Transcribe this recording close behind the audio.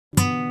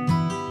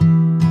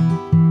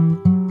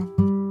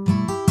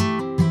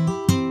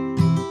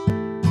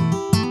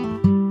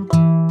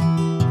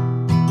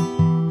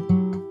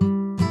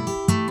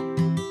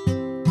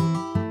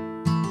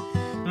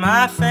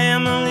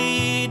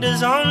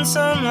was on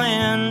some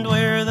land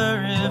where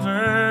the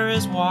river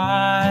is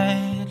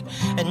wide.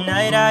 At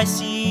night I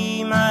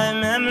see my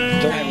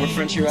memories. Hi, we're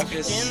Frontier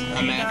Ruckus.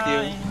 I'm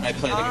Matthew. I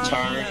play the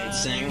guitar and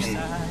sing and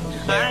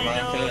play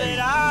harmonica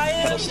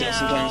and pedal steel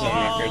sometimes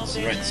on records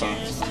and write the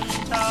songs.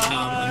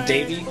 I'm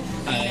Davey.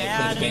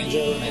 I play the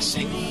banjo and I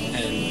sing,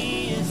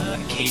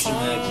 and occasionally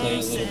I play a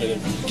little bit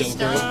of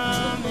dobro,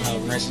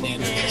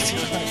 resonator.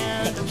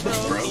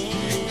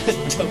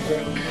 Dobro.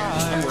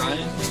 I'm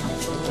Ryan.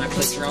 I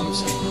play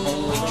drums,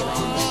 only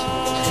drums.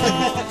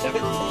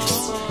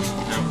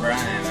 I'm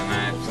Brian, and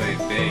I play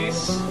bass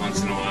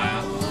once in a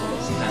while.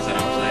 Sometimes I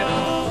don't play at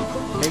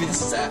all. Maybe this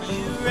is Zach.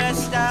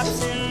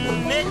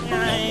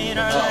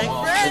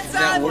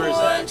 That word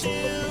Zach.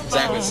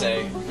 Zach would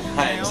say,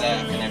 "Hi, I'm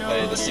Zach, and I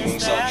play the singing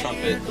cell,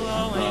 trumpet,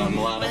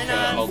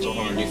 melodica, alto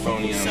horn,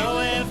 euphonium,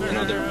 and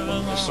other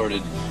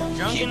assorted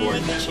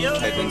keyboard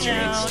type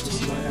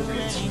instruments."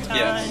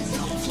 Yeah.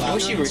 I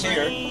wish he were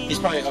here. He's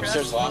probably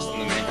upstairs lost in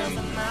the mayhem.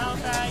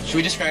 Should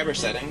we describe our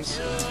settings?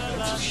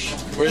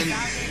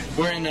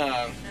 We're in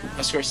a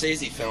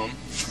Scorsese film.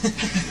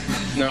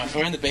 No,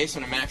 we're in the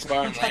basement of Mac's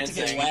Bar in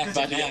Lansing.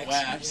 About to get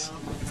whacked.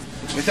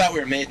 We thought we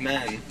were made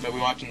men, but we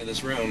walked into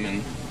this room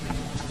and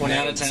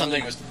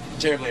something was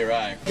terribly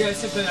awry. You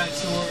guys have been on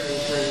tour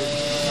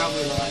for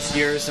probably the last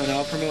year or so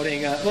now,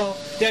 promoting, well,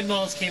 Dead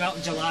Malls came out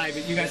in July,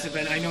 but you guys have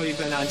been, I know you've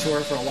been on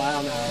tour for a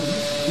while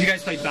now. You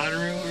guys played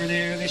Bonnaroo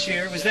earlier this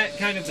year. Was that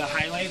kind of the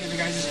highlight of your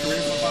guys' career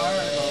so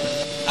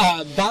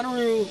far?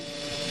 Bonnaroo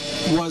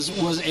was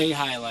a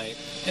highlight.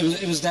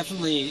 It was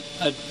definitely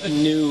a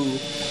new,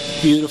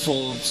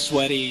 beautiful,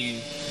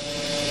 sweaty,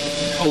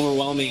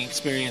 overwhelming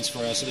experience for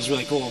us. It was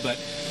really cool, but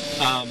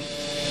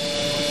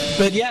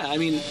yeah, I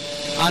mean,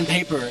 on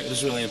paper it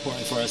was really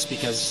important for us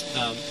because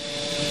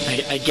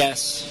I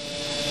guess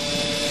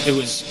it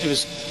was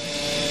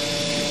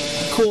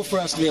cool for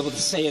us to be able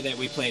to say that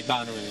we played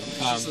Bonnaroo.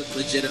 It's just a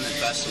legitimate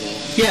festival.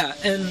 Yeah,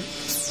 and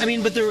I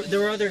mean, but there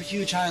were other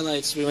huge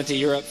highlights. We went to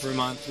Europe for a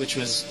month, which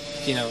was,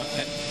 you know,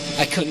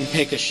 I couldn't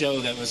pick a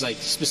show that was like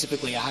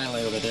specifically a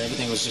highlight over there.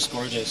 Everything was just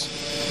gorgeous.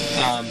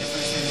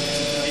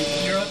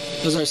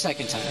 It was our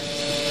second time.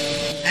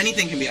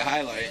 Anything can be a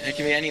highlight. It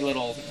can be any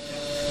little.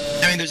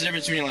 I mean, there's a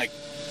difference between like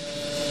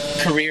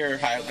career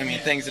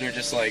things that are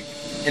just like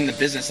in the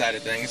business side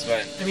of things.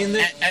 But I mean,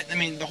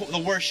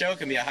 the worst show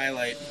can be a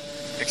highlight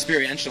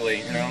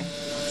experientially. You know,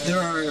 there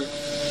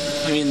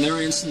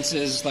are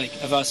instances like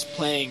of us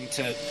playing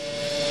to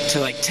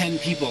like 10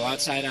 people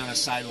outside on a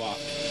sidewalk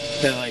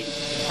that like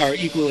are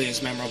equally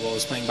as memorable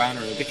as playing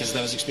Bonnaroo, because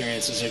those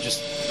experiences are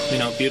just, you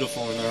know,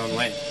 beautiful in their own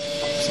way.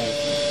 So,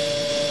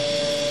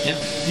 yeah.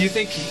 Do you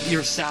think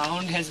your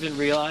sound has been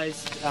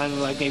realized on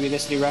like maybe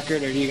this new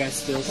record, or do you guys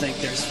still think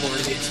there's more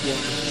to be explored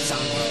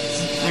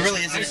sound-wise? There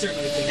really isn't. I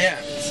certainly think.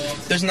 Yeah.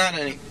 There's not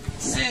any.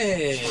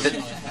 Hey.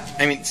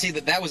 I mean, see,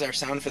 that was our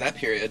sound for that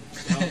period,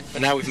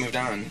 but now we've moved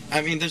on.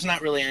 I mean, there's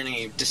not really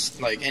any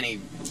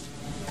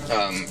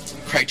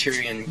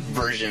criterion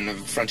version of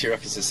Frontier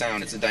Ruckus'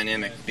 sound. It's a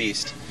dynamic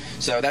beast.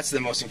 So that's the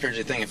most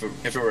encouraging thing. If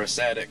it were a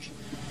static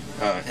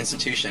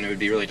institution, it would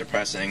be really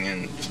depressing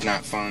and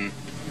not fun.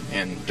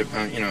 And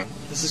you know,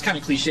 this is kind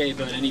of cliche,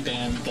 but any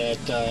band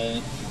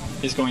that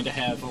is going to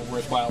have a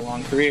worthwhile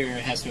long career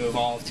has to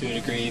evolve to a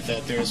degree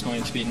that there's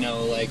going to be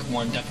no like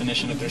one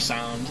definition of their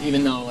sound.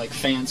 Even though like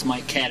fans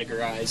might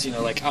categorize, you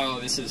know, like, oh,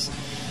 this is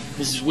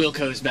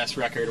Wilco's best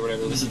record or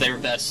whatever. This is their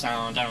best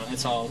sound. I don't know.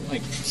 It's all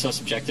like so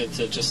subjective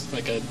to just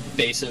like a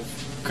base of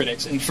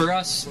critics. And for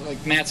us,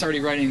 like Matt's already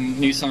writing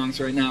new songs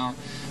right now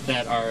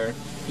that are,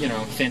 you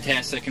know,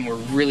 fantastic, and we're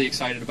really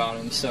excited about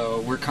them.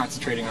 So we're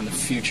concentrating on the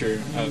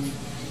future of,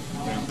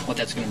 you know, what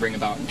that's going to bring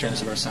about in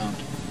terms of our sound.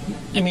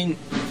 I mean,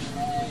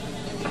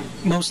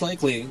 most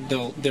likely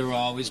there will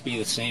always be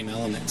the same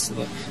elements.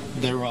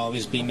 There will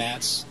always be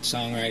Matt's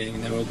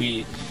songwriting. There will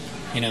be,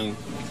 you know,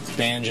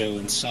 banjo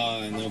and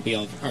saw, and there'll be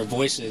our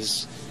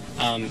voices.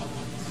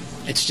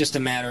 It's just a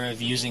matter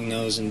of using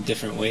those in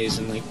different ways,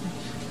 and like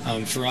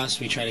for us,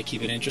 we try to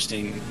keep it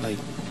interesting, like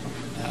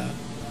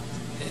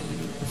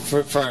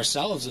for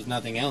ourselves, if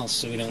nothing else,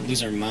 so we don't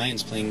lose our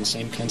minds playing the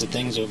same kinds of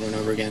things over and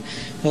over again.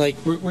 But like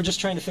we're just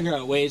trying to figure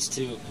out ways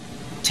to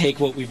take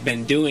what we've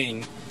been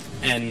doing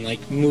and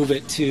like move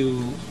it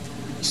to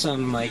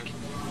some like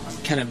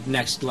kind of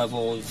next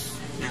level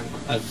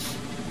of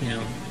you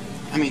know,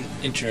 I mean,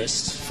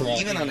 interest for us.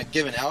 Even on a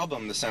given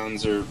album, the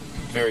sounds are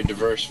very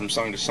diverse from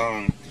song to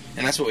song,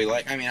 and that's what we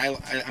like. I mean,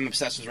 I'm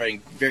obsessed with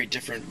writing very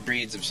different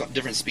breeds of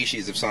different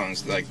species of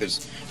songs. Like,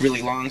 there's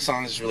really long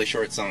songs, there's really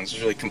short songs,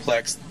 there's really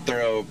complex,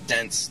 thorough,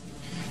 dense,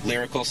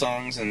 lyrical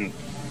songs, and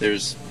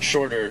there's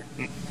shorter,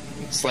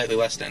 slightly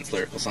less dense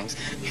lyrical songs.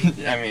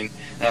 I mean,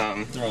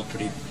 they're all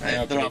pretty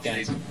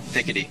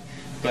thickety.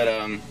 But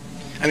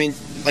I mean,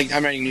 like,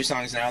 I'm writing new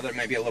songs now that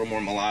might be a little more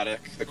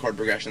melodic. The chord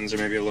progressions are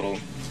maybe a little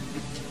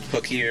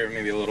hookier,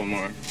 maybe a little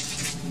more,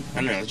 I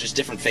don't know, just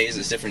different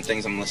phases, different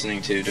things I'm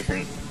listening to,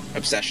 different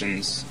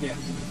obsessions. Yeah.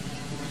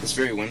 It's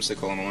very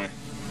whimsical in a way.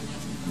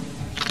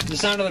 The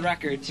sound of the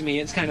record, to me,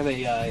 it's kind of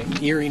a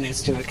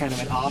eeriness to it, kind of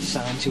an off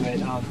sound to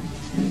it.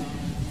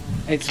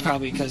 it's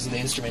probably because of the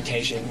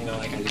instrumentation,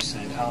 like I just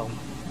said.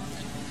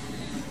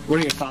 What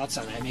are your thoughts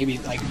on that? Maybe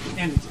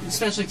and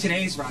especially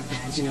today's rock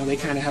bands, they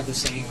kind of have the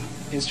same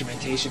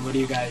instrumentation. Do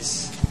you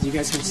guys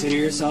consider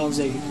yourselves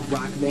a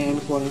rock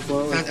band, quote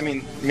unquote? I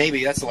mean,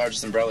 maybe that's the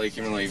largest umbrella you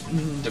can really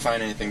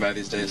define anything by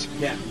these days.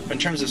 Yeah. But in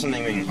terms of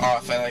something being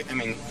off, I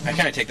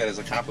kind of take that as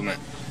a compliment.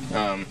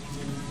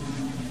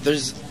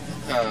 There's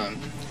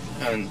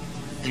an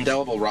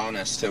indelible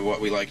rawness to what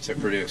we like to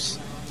produce,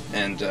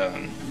 and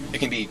it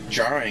can be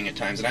jarring at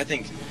times. And I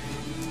think,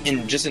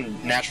 in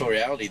natural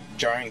reality,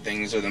 jarring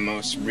things are the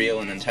most real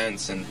and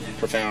intense and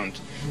profound.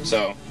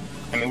 So,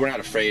 we're not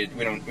afraid.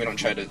 We don't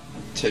try to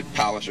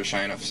polish or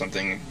shine off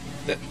something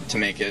to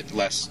make it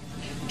less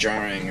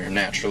jarring or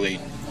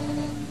naturally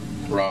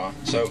raw.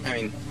 So,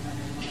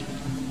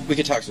 we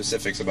could talk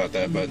specifics about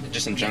that, but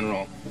just in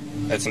general,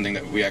 that's something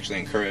that we actually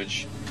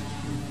encourage.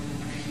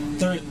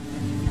 There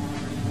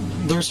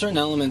are certain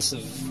elements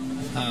of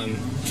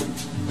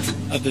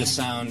this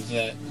sound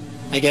that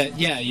I get.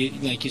 Yeah,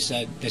 like you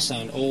said, they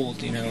sound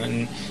old,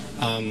 and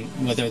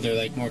whether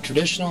they're more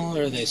traditional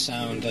or they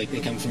sound like they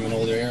come from an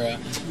older era.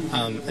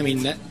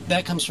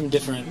 That comes from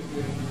different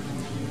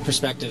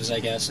perspectives, I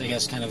guess.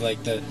 Kind of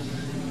like the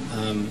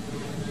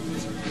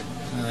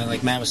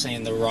like Matt was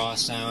saying, the raw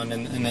sound,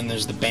 and then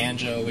there's the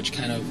banjo, which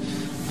kind of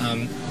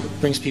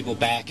brings people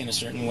back in a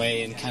certain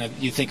way, and kind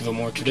of you think of a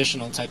more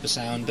traditional type of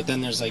sound. But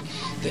then there's the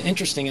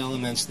interesting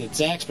elements that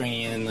Zach's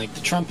bringing in, like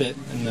the trumpet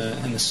and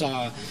the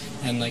saw,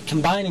 and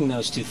combining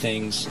those two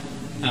things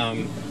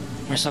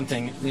or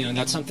something.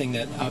 That's something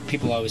that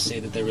people always say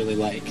that they really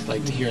like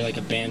to hear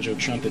a banjo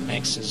trumpet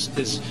mix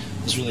is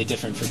really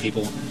different for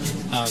people.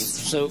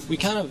 So we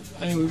kind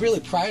of, we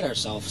really pride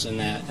ourselves in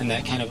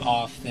that kind of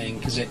off thing,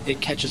 because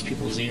it catches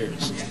people's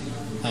ears.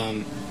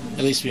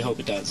 At least we hope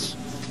it does.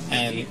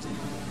 And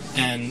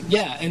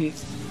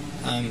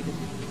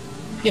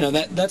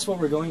that's what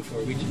we're going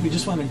for. We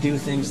just want to do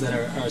things that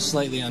are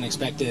slightly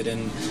unexpected,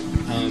 and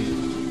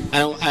I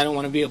don't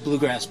want to be a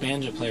bluegrass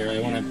banjo player. I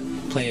want to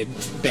play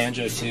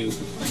banjo to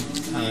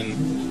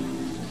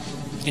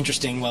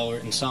interesting,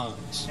 well-written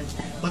songs.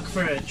 Look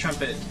for a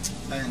trumpet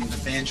and a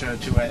banjo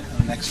duet on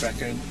the next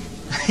record.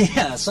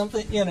 Yeah,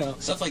 something,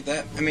 Stuff like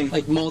that.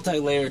 like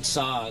multi-layered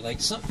saw,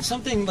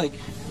 something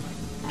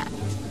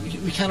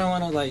we kind of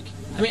want to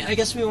I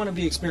guess we want to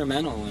be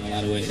experimental in a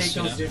lot of ways. Take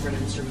those different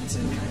instruments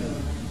and kind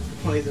of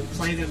play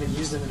them and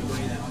use them in a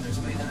way that others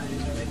might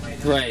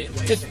not. Right.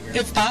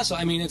 If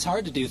possible. it's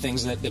hard to do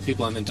things that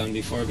people haven't done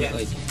before,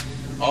 but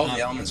all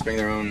the elements bring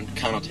their own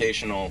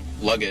connotational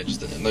luggage.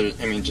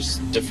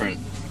 Just different,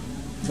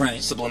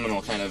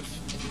 subliminal kind of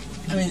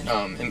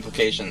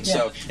implications. Yeah.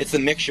 So it's the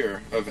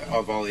mixture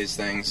of all these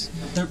things.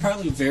 There are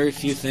probably very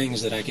few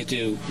things that I could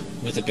do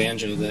with a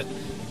banjo that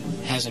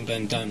hasn't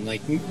been done.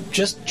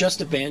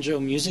 Just a banjo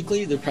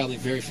musically, there are probably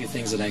very few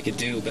things that I could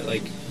do, but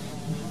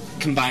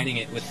combining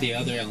it with the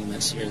other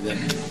elements here,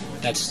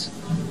 that's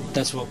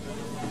what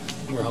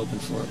we're hoping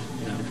for.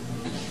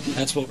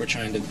 That's what we're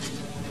trying to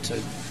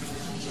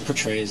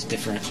portray as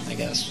different, I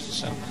guess.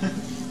 So,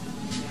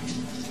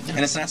 and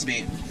it's not to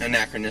be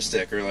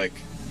anachronistic or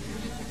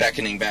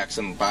beckoning back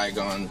some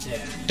bygone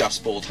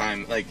Dust Bowl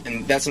time.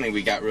 And that's something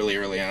we got really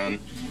early on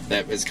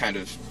that is kind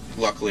of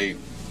luckily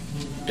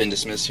been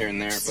dismissed here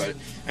and there. But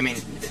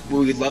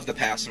we love the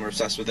past and we're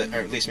obsessed with it, or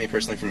at least me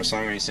personally from a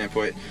songwriting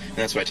standpoint, and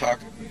that's what I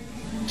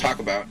talk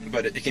about.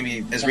 But it can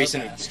be as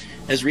recent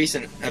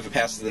of a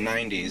past as the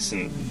 90s,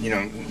 and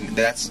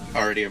that's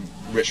already a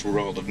rich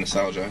world of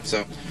nostalgia.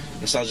 So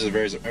nostalgia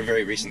is a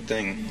very recent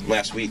thing.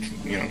 Last week,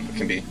 it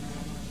can be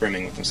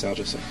brimming with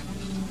nostalgia. So.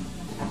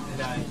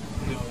 And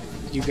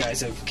you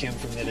guys have come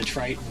from the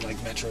Detroit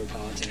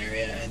metropolitan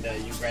area, and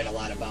you read a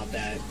lot about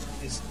that.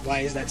 Why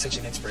is that such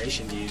an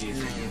inspiration to you? Do you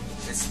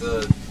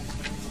think?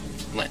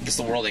 It's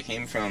the world I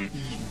came from,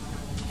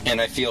 and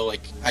I feel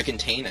like I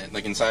contain it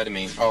inside of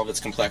me, all of its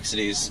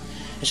complexities.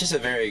 It's just a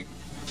very,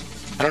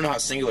 I don't know how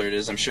singular it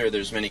is. I'm sure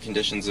there's many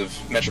conditions of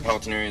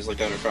metropolitan areas like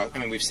that across.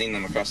 We've seen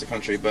them across the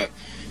country, but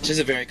it's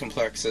just a very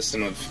complex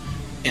system of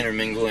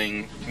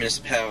intermingling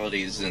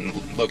municipalities and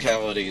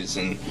localities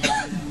and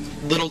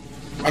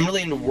I'm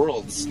really into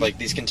worlds,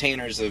 these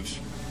containers of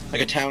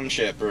a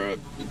township or a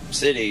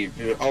city,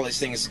 all these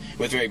things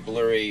with very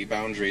blurry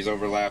boundaries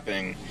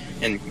overlapping,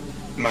 and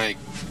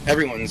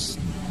everyone's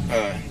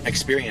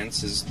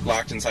experience is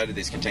locked inside of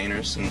these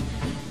containers, and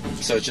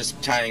so it's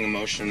just tying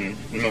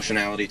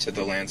emotionality to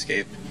the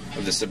landscape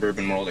of the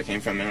suburban world I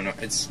came from. I don't know,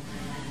 it's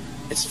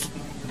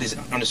these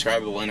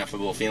undescribable,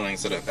 ineffable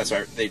feelings that's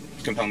why they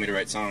compel me to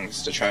write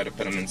songs, to try to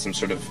put them in some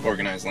sort of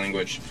organized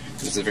language.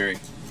 It's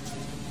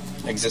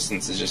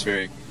existence is just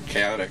very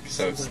chaotic,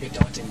 so it's a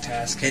daunting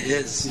task. It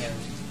is. Yeah.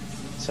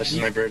 Such is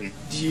my burden.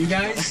 Do you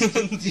guys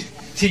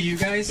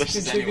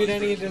contribute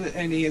any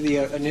of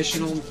the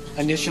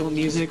initial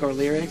music or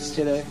lyrics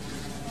to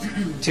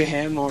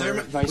him,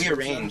 or vice we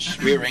versa?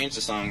 We arrange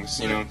the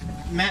songs,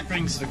 Matt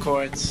brings the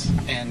chords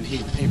and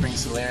he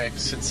brings the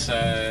lyrics.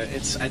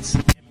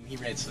 He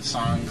writes the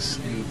songs,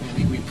 and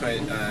we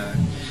put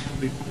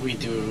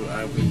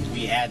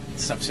we add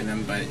stuff to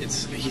them, but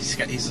he's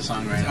the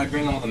songwriter. I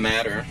bring all the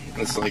matter.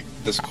 It's like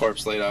this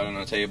corpse laid out on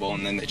a table,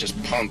 and then they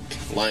just pump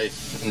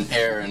life and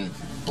air and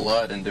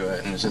blood into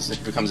it, and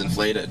it becomes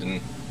inflated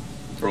and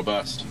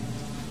robust.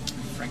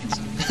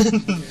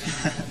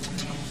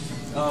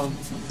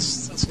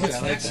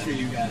 What's next for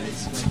you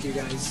guys? Like you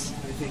guys,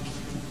 I think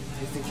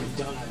you're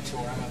done on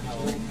tour. I don't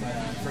know, but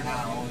for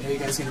now, are you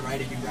guys gonna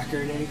write a new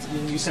record?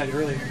 You said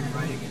earlier you're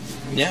writing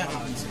new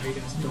songs. Are you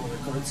guys going to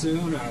record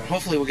soon? Or?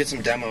 Hopefully, we'll get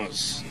some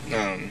demos,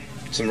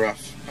 some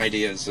rough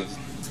ideas of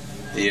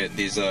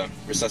these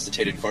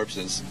resuscitated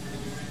corpses.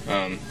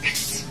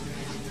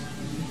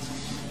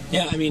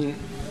 Yeah, I mean,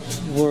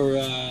 we're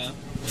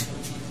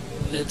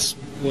it's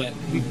what,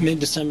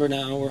 mid-December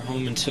now. We're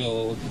home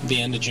until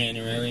the end of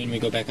January, and we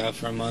go back out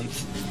for a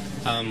month.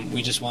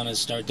 We just want to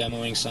start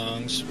demoing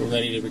songs. We're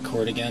ready to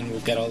record again.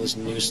 We've got all this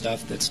new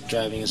stuff that's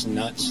driving us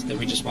nuts that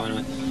we just want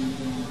to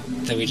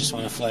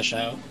flesh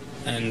out.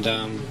 And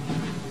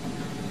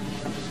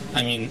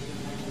I mean,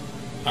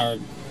 our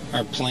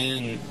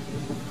plan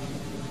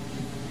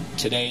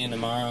today and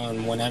tomorrow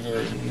and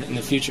whenever in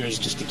the future is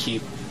just to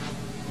keep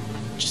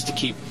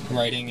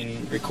writing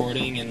and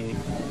recording and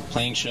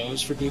playing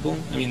shows for people.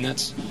 I mean,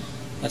 that's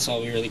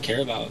all we really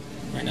care about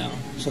right now.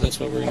 So that's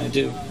what we're going to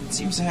do. It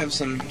seems to have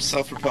some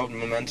self-propelled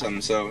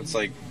momentum, so it's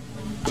like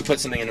we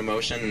put something into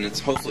motion, and it's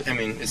hopefully, I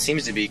mean, it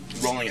seems to be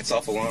rolling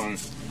itself along,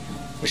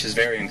 which is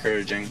very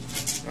encouraging,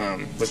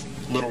 with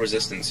little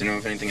resistance. You know,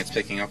 if anything, it's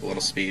picking up a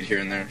little speed here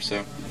and there,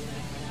 so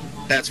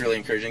that's really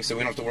encouraging. So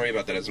we don't have to worry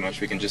about that as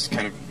much. We can just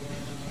kind of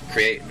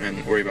create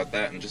and worry about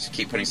that and just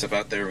keep putting stuff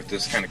out there with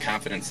this kind of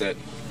confidence that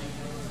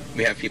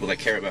we have people that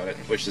care about it,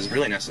 which is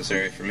really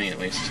necessary for me, at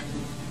least.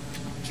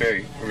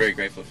 We're very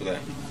grateful for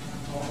that.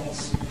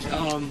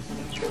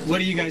 What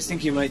do you guys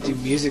think you might do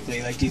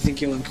musically? Like, do you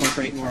think you'll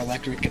incorporate more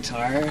electric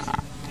guitar? And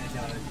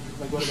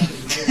like, what about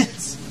the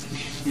lyrics?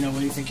 You know, what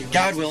do you think you'll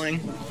God willing.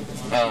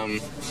 I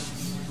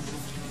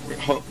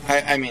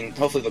mean,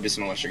 hopefully there'll be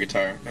some electric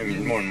guitar. I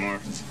mean, more and more.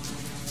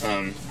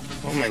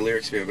 What will my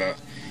lyrics be about?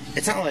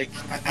 It's not like,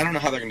 I don't know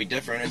how they're going to be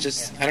different. It's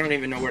just, I don't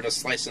even know where to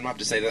slice them up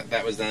to say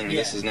that was then and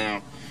this is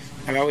now.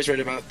 I've always read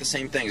about the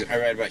same things. I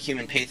read about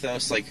human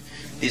pathos, like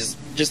these,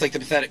 just like the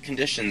pathetic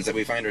conditions that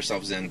we find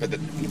ourselves in, but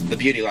the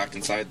beauty locked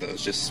inside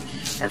those, just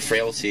our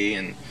frailty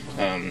and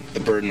the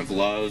burden of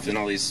love and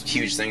all these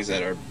huge things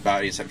that our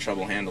bodies have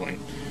trouble handling.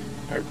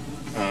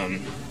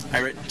 I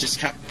read just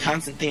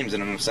constant themes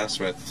that I'm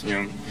obsessed with. You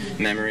know,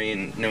 memory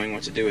and knowing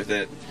what to do with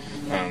it,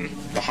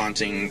 the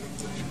haunting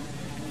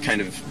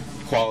kind of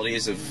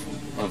qualities of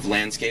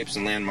landscapes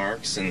and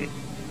landmarks, and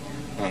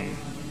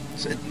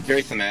so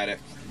very thematic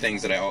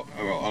things that I will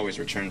always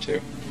return to,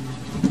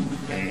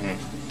 and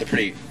they're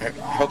pretty. I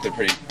hope they're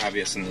pretty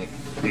obvious in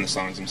the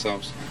songs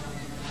themselves.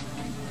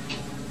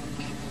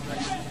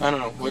 I don't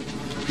know what.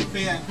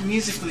 But yeah,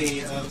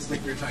 musically,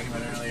 like we were talking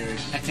about earlier,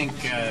 I think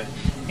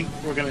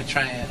we're gonna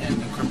try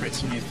and incorporate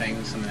some new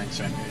things in the next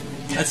record.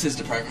 That's his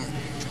department.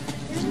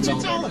 It's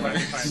all of our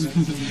department.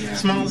 Yeah.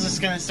 Smalls is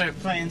gonna start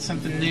playing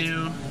something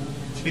new.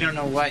 We don't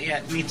know what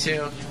yet. Me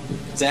too.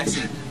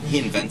 Jackson, he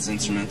invents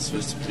instruments,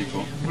 which is pretty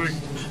cool. We're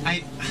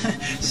kind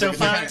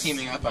of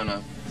teaming up on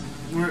a.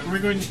 We're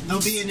going.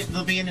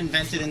 There'll be an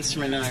invented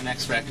instrument on our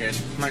next record.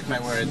 Mark my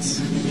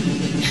words.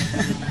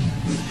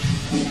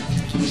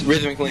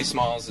 Rhythmically,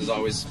 Smalls is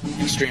always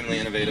extremely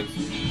innovative.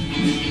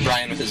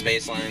 Brian with his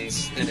bass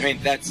lines. I mean,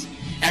 that's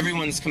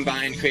everyone's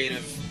combined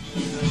creative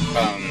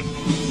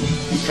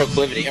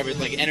proclivity,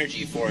 like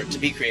energy for it to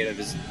be creative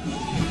is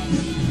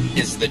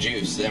the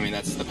juice. I mean,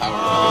 that's the power.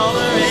 All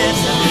there is.